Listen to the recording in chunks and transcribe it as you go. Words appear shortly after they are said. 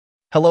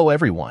Hello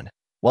everyone,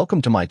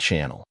 welcome to my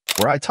channel,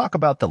 where I talk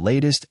about the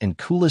latest and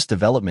coolest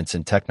developments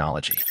in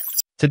technology.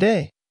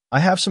 Today, I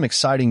have some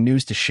exciting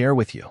news to share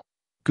with you.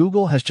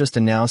 Google has just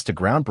announced a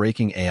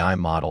groundbreaking AI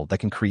model that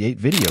can create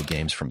video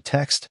games from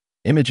text,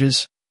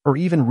 images, or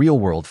even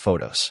real-world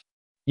photos.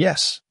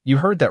 Yes, you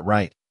heard that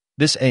right.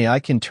 This AI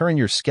can turn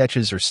your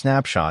sketches or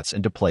snapshots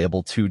into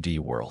playable 2D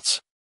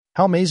worlds.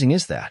 How amazing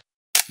is that?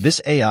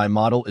 This AI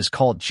model is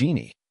called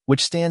GENIE,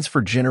 which stands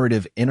for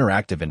Generative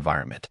Interactive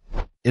Environment.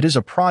 It is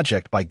a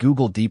project by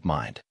Google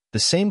DeepMind, the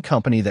same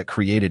company that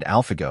created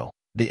AlphaGo,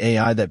 the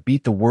AI that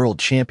beat the world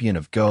champion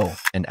of Go,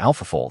 and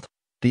AlphaFold,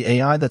 the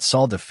AI that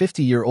solved a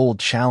 50-year-old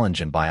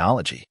challenge in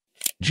biology.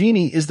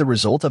 GENIE is the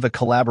result of a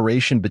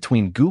collaboration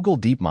between Google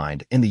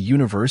DeepMind and the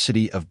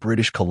University of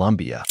British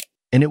Columbia,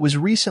 and it was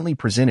recently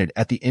presented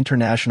at the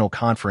International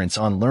Conference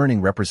on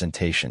Learning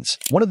Representations,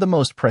 one of the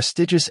most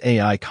prestigious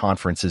AI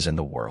conferences in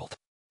the world.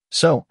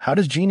 So, how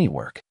does GENIE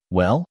work?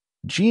 Well,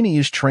 GENIE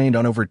is trained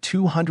on over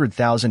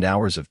 200,000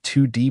 hours of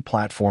 2D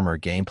platformer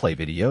gameplay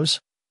videos,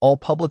 all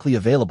publicly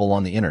available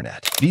on the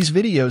internet. These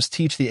videos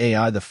teach the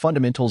AI the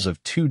fundamentals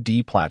of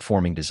 2D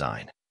platforming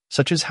design,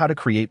 such as how to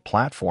create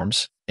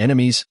platforms,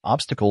 enemies,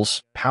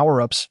 obstacles,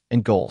 power-ups,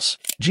 and goals.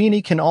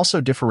 GENIE can also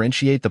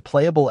differentiate the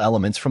playable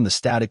elements from the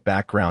static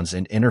backgrounds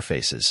and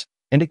interfaces,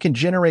 and it can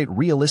generate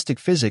realistic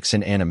physics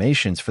and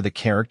animations for the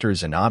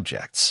characters and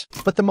objects.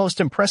 But the most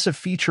impressive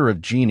feature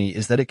of GENIE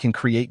is that it can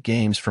create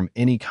games from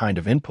any kind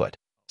of input,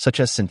 such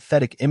as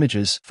synthetic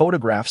images,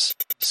 photographs,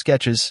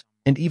 sketches,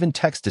 and even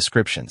text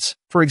descriptions.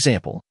 For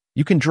example,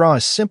 you can draw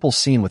a simple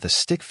scene with a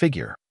stick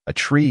figure, a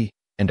tree,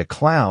 and a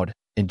cloud,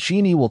 and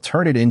GENIE will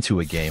turn it into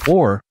a game.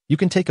 Or you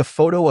can take a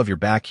photo of your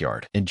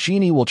backyard, and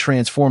GENIE will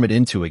transform it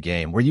into a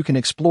game where you can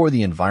explore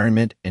the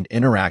environment and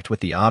interact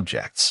with the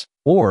objects.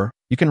 Or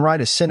you can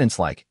write a sentence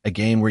like, a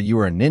game where you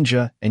are a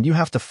ninja and you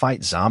have to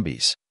fight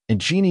zombies, and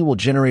GENIE will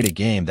generate a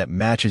game that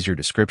matches your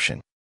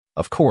description.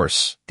 Of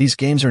course, these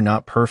games are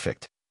not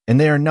perfect, and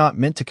they are not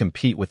meant to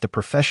compete with the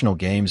professional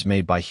games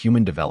made by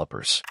human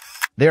developers.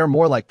 They are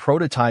more like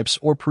prototypes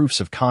or proofs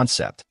of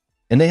concept,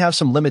 and they have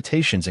some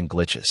limitations and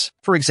glitches.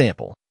 For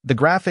example, the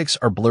graphics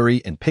are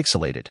blurry and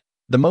pixelated,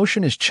 the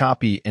motion is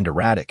choppy and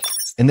erratic,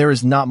 and there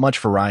is not much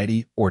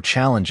variety or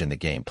challenge in the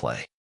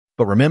gameplay.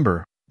 But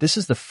remember, this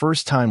is the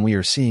first time we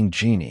are seeing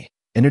GENIE,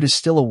 and it is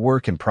still a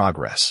work in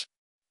progress.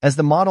 As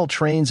the model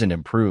trains and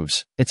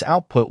improves, its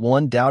output will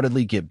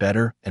undoubtedly get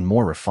better and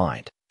more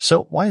refined.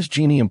 So why is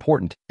GENIE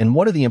important, and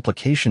what are the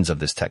implications of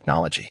this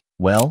technology?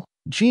 Well,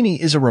 GENIE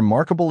is a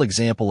remarkable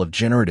example of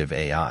generative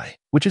AI,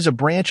 which is a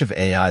branch of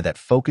AI that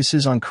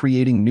focuses on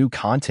creating new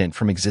content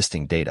from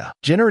existing data.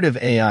 Generative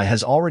AI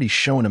has already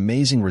shown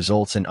amazing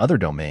results in other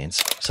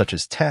domains, such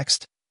as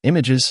text,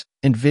 images,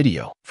 and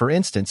video. For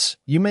instance,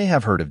 you may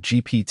have heard of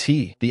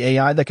GPT, the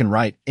AI that can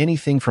write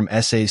anything from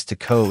essays to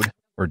code,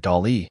 or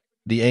DALL-E,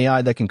 the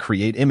AI that can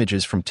create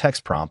images from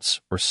text prompts,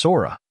 or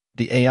Sora,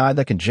 the AI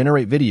that can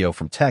generate video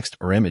from text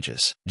or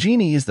images.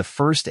 GENIE is the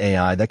first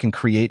AI that can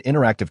create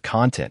interactive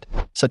content,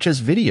 such as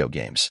video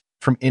games,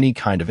 from any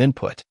kind of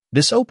input.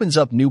 This opens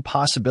up new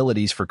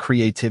possibilities for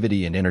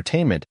creativity and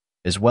entertainment,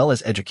 as well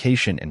as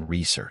education and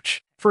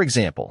research. For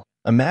example,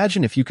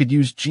 imagine if you could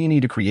use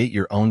GENIE to create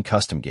your own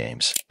custom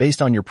games,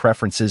 based on your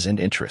preferences and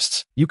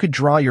interests. You could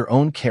draw your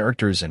own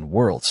characters and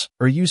worlds,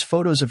 or use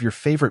photos of your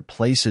favorite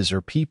places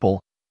or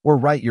people, or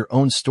write your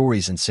own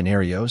stories and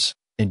scenarios,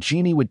 and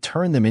GENIE would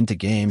turn them into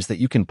games that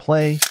you can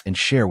play and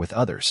share with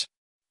others.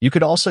 You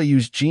could also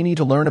use GENIE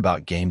to learn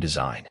about game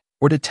design,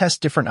 or to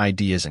test different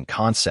ideas and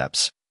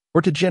concepts,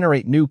 or to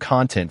generate new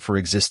content for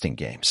existing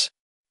games.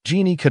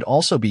 GENIE could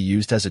also be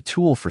used as a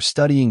tool for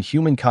studying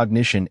human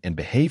cognition and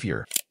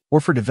behavior,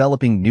 or for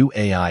developing new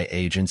AI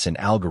agents and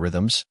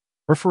algorithms,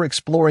 or for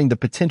exploring the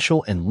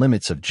potential and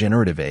limits of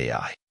generative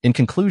AI. In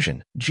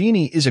conclusion,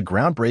 GENIE is a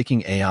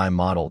groundbreaking AI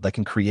model that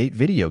can create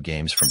video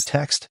games from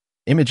text,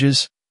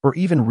 images, or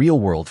even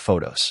real-world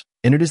photos,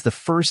 and it is the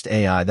first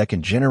AI that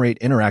can generate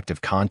interactive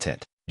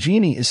content.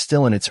 GENIE is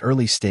still in its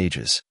early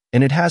stages,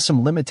 and it has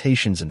some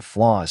limitations and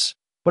flaws,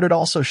 but it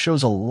also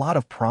shows a lot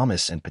of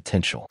promise and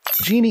potential.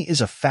 GENIE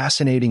is a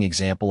fascinating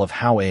example of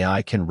how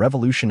AI can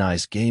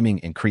revolutionize gaming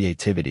and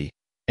creativity,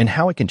 and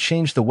how it can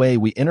change the way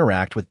we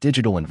interact with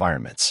digital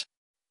environments.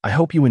 I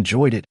hope you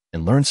enjoyed it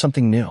and learned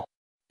something new.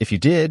 If you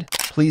did,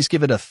 please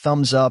give it a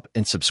thumbs up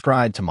and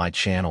subscribe to my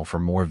channel for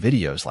more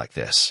videos like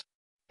this.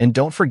 And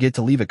don't forget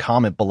to leave a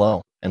comment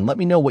below and let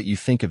me know what you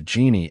think of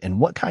GENIE and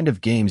what kind of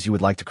games you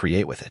would like to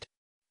create with it.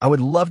 I would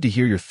love to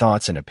hear your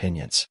thoughts and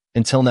opinions.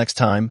 Until next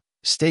time,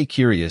 stay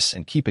curious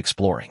and keep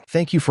exploring.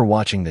 Thank you for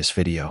watching this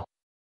video.